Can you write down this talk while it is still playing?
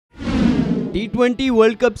T20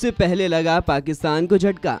 world cup से पहले लगा पाकिस्तान को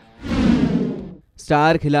झटका।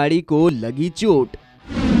 स्टार खिलाड़ी को लगी चोट।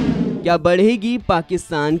 क्या बढ़ेगी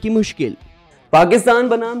पाकिस्तान की मुश्किल? पाकिस्तान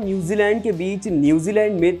बनाम न्यूजीलैंड के बीच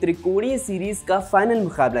न्यूजीलैंड में त्रिकोणीय सीरीज का फाइनल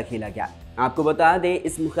मुकाबला खेला गया। आपको बता दें,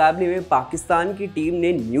 इस मुकाबले में पाकिस्तान की टीम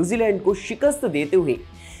ने न्यूजीलैंड को शिकस्त देते हुए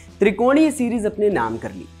त्रिकोणीय सीरीज अपने नाम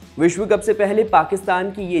कर ली। विश्व कप से पहले पाकिस्तान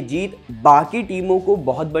की ये जीत बाकी टीमों को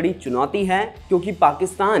बहुत बड़ी चुनौती है, क्योंकि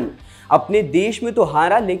पाकिस्तान अपने देश में तो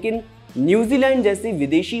हारा, लेकिन न्यूजीलैंड जैसी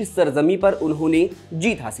विदेशी सरजमी पर उन्होंने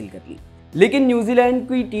जीत हासिल कर ली। लेकिन न्यूजीलैंड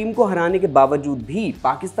की टीम को हराने के बावजूद भी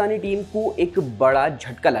पाकिस्तानी टीम को एक बड़ा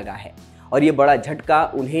झटका लगा है, और ये बड़ा झटका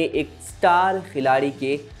उन्हें एक स्टार खिलाड़ी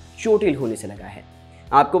के चोटिल होने से लगा है।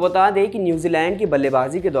 आपको बता दें कि न्यूजीलैंड की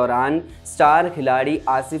बल्लेबाजी के दौरान स्टार खिलाड़ी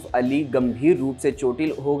आसिफ अली गंभीर रूप से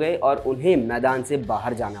चोटिल हो गए और उन्हें मैदान से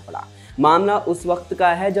बाहर जाना पड़ा। मामला उस वक्त का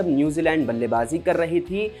है जब न्यूजीलैंड बल्लेबाजी कर रही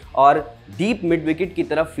थी और डीप मिड विकेट की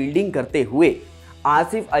तरफ फील्डिंग करते हुए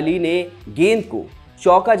आसिफ अली ने गेंद को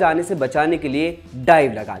चौका जाने से बचाने के लिए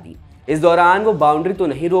डाइव लगा दी। इस दौरान वो बाउंड्री तो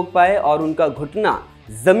नहीं रोक पाए और उनका घुटना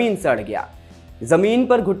जमीन से अड़ गया। जमीन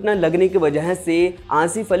पर घुटना लगने की वजह से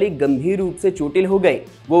आसिफ अली गंभीर रूप से चोटिल हो गए।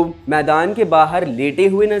 वो मैदान के बाहर लेटे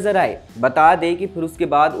हुए नजर आए। बता दें कि फिर उसके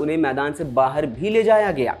बाद उन्हें मैदान से बाहर भी ले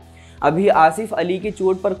जाया गया। अभी आसिफ अली की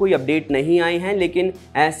चोट पर कोई अपडेट नहीं आए हैं, लेकिन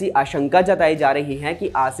ऐसी आशंका जताई जा रही है कि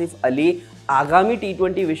आसिफ अली आगामी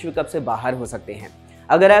T20 विश्व कप से बाहर हो सकते हैं।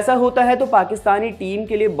 अगर ऐसा होता है तो पाकिस्तानी टीम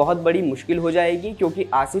के लिए बहुत बड़ी मुश्किल हो जाएगी, क्योंकि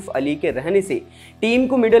आसिफ अली के रहने से टीम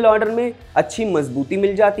को मिडिल ऑर्डर में अच्छी मजबूती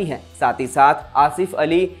मिल जाती है। साथ ही साथ आसिफ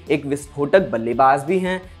अली एक विस्फोटक बल्लेबाज भी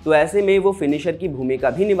हैं, तो ऐसे में वो फिनिशर की भूमिका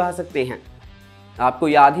भी निभा सकते हैं। आपको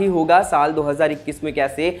याद ही होगा साल 2021 में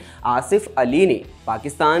कैसे आसिफ अली ने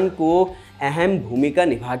पाकिस्तान को अहम भूमिका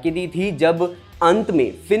निभा के दी थी, जब अंत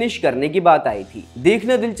में फिनिश करने की बात आई थी।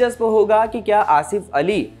 देखना दिलचस्प होगा कि क्या आसिफ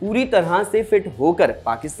अली पूरी तरह से फिट होकर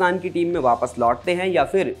पाकिस्तान की टीम में वापस लौटते हैं, या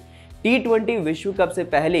फिर T20 विश्व कप से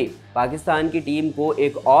पहले पाकिस्तान की टीम को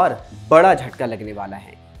एक और बड़ा झटका लगने वाला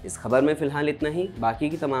है। इस खबर में फिलहाल इतना ही। बाकी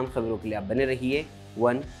की तमाम खबरों के लिए आप बने रहिए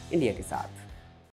वन इंडिया के साथ।